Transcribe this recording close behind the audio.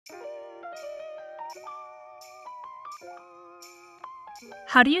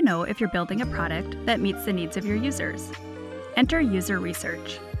How do you know if you're building a product that meets the needs of your users? Enter user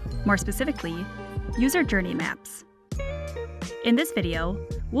research, more specifically, user journey maps. In this video,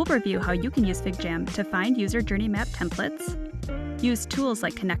 we'll review how you can use FigJam to find user journey map templates, use tools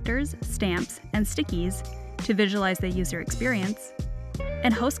like connectors, stamps, and stickies to visualize the user experience,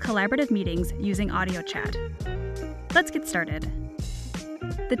 and host collaborative meetings using audio chat. Let's get started.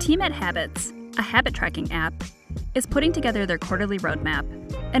 The team at Habits, a habit tracking app, is putting together their quarterly roadmap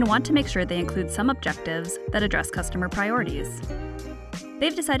and want to make sure they include some objectives that address customer priorities.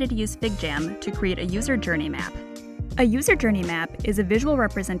 They've decided to use FigJam to create a user journey map. A user journey map is a visual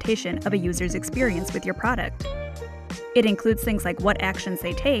representation of a user's experience with your product. It includes things like what actions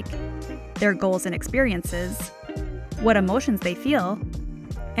they take, their goals and experiences, what emotions they feel,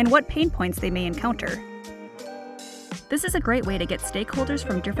 and what pain points they may encounter. This is a great way to get stakeholders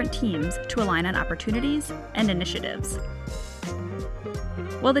from different teams to align on opportunities and initiatives.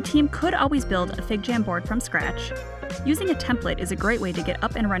 While the team could always build a FigJam board from scratch, using a template is a great way to get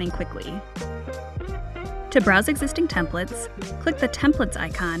up and running quickly. To browse existing templates, click the Templates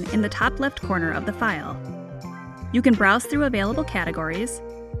icon in the top left corner of the file. You can browse through available categories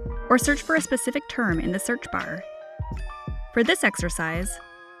or search for a specific term in the search bar. For this exercise,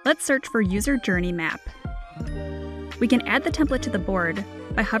 let's search for User Journey Map. We can add the template to the board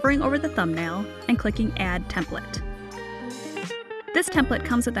by hovering over the thumbnail and clicking Add Template. This template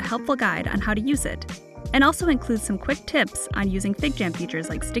comes with a helpful guide on how to use it, and also includes some quick tips on using FigJam features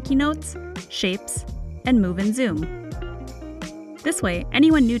like sticky notes, shapes, and move and zoom. This way,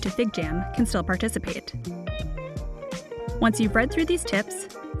 anyone new to FigJam can still participate. Once you've read through these tips,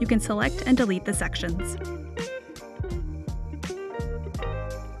 you can select and delete the sections.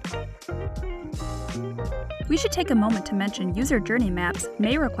 We should take a moment to mention user journey maps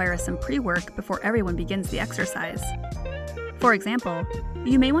may require some pre-work before everyone begins the exercise. For example,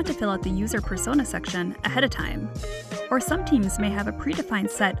 you may want to fill out the user persona section ahead of time, or some teams may have a predefined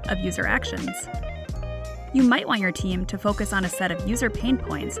set of user actions. You might want your team to focus on a set of user pain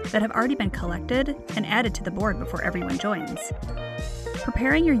points that have already been collected and added to the board before everyone joins.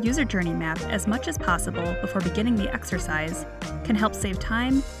 Preparing your user journey map as much as possible before beginning the exercise can help save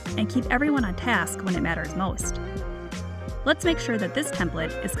time and keep everyone on task when it matters most. Let's make sure that this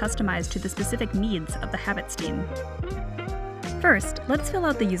template is customized to the specific needs of the Habits team. First, let's fill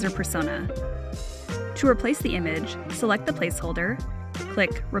out the user persona. To replace the image, select the placeholder,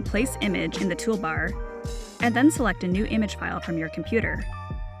 click Replace Image in the toolbar, and then select a new image file from your computer.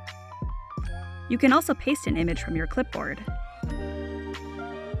 You can also paste an image from your clipboard.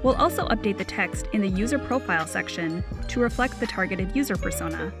 We'll also update the text in the User Profile section to reflect the targeted user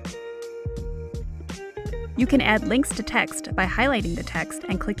persona. You can add links to text by highlighting the text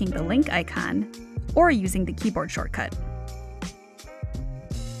and clicking the link icon, or using the keyboard shortcut.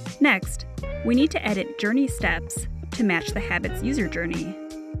 Next, we need to edit journey steps to match the Habits user journey.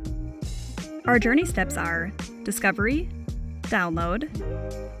 Our journey steps are discovery, download,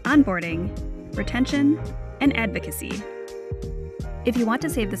 onboarding, retention, and advocacy. If you want to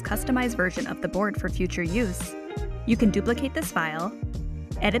save this customized version of the board for future use, you can duplicate this file,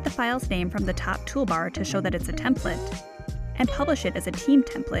 edit the file's name from the top toolbar to show that it's a template, and publish it as a team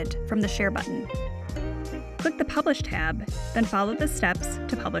template from the Share button. Click the Publish tab, then follow the steps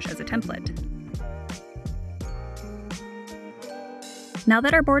to publish as a template. Now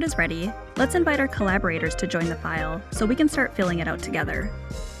that our board is ready, let's invite our collaborators to join the file so we can start filling it out together.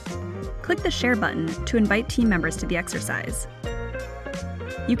 Click the Share button to invite team members to the exercise.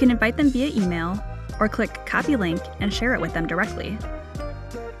 You can invite them via email or click Copy Link and share it with them directly.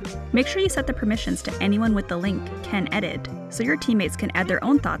 Make sure you set the permissions to anyone with the link can edit so your teammates can add their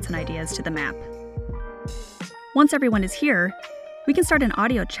own thoughts and ideas to the map. Once everyone is here, we can start an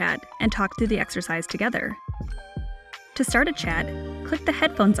audio chat and talk through the exercise together. To start a chat, click the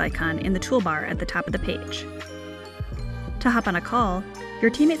headphones icon in the toolbar at the top of the page. To hop on a call, your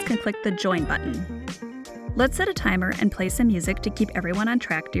teammates can click the Join button. Let's set a timer and play some music to keep everyone on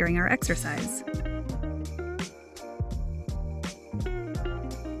track during our exercise.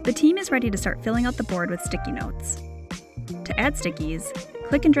 The team is ready to start filling out the board with sticky notes. To add stickies,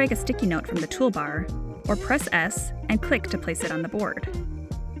 click and drag a sticky note from the toolbar, or press S and click to place it on the board.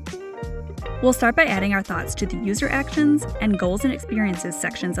 We'll start by adding our thoughts to the user actions and goals and experiences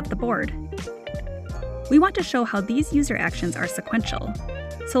sections of the board. We want to show how these user actions are sequential,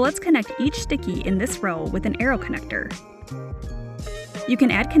 so let's connect each sticky in this row with an arrow connector. You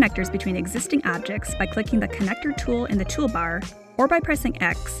can add connectors between existing objects by clicking the connector tool in the toolbar, or by pressing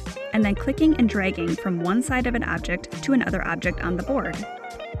X and then clicking and dragging from one side of an object to another object on the board.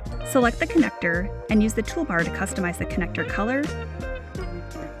 Select the connector and use the toolbar to customize the connector color,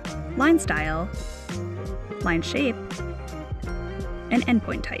 line style, line shape, and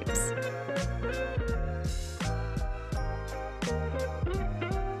endpoint types.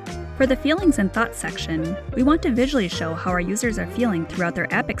 For the Feelings and Thoughts section, we want to visually show how our users are feeling throughout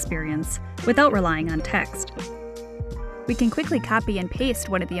their app experience without relying on text. We can quickly copy and paste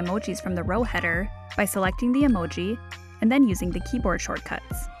one of the emojis from the row header by selecting the emoji and then using the keyboard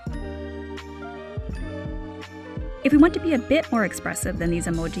shortcuts. If we want to be a bit more expressive than these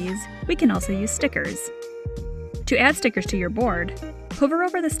emojis, we can also use stickers. To add stickers to your board, hover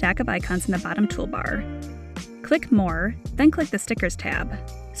over the stack of icons in the bottom toolbar. Click More, then click the Stickers tab.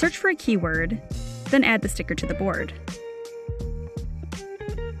 Search for a keyword, then add the sticker to the board.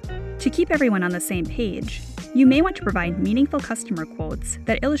 To keep everyone on the same page, you may want to provide meaningful customer quotes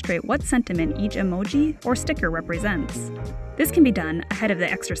that illustrate what sentiment each emoji or sticker represents. This can be done ahead of the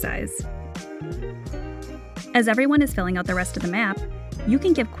exercise. As everyone is filling out the rest of the map, you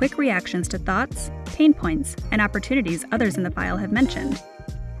can give quick reactions to thoughts, pain points, and opportunities others in the file have mentioned.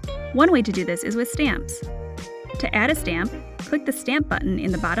 One way to do this is with stamps. To add a stamp, click the Stamp button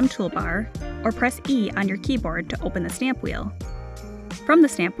in the bottom toolbar, or press E on your keyboard to open the stamp wheel. From the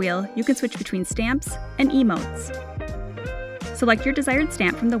stamp wheel, you can switch between stamps and emotes. Select your desired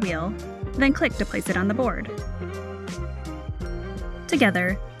stamp from the wheel, then click to place it on the board.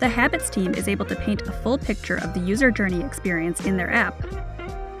 Together, the Habits team is able to paint a full picture of the user journey experience in their app.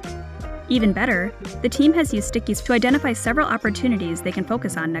 Even better, the team has used stickies to identify several opportunities they can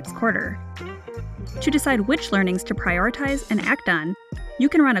focus on next quarter. To decide which learnings to prioritize and act on, you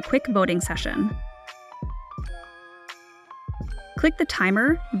can run a quick voting session. Click the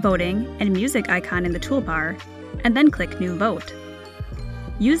timer, voting, and music icon in the toolbar, and then click New Vote.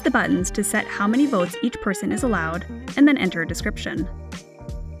 Use the buttons to set how many votes each person is allowed, and then enter a description.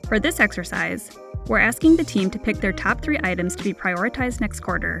 For this exercise, we're asking the team to pick their top 3 items to be prioritized next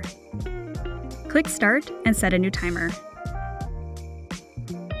quarter. Click Start and set a new timer.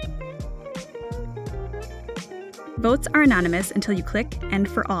 Votes are anonymous until you click End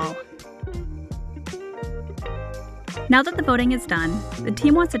for All. Now that the voting is done, the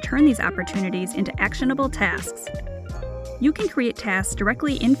team wants to turn these opportunities into actionable tasks. You can create tasks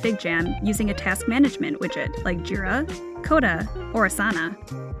directly in FigJam using a task management widget like Jira, Coda, or Asana.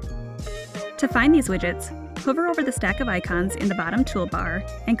 To find these widgets, hover over the stack of icons in the bottom toolbar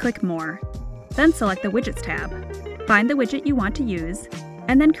and click More. Then select the Widgets tab. Find the widget you want to use,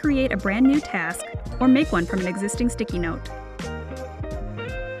 and then create a brand new task or make one from an existing sticky note.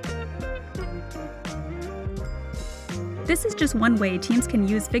 This is just one way teams can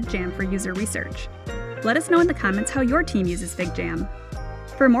use FigJam for user research. Let us know in the comments how your team uses FigJam.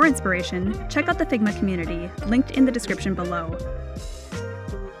 For more inspiration, check out the Figma community, linked in the description below.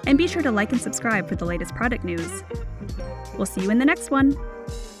 And be sure to like and subscribe for the latest product news. We'll see you in the next one!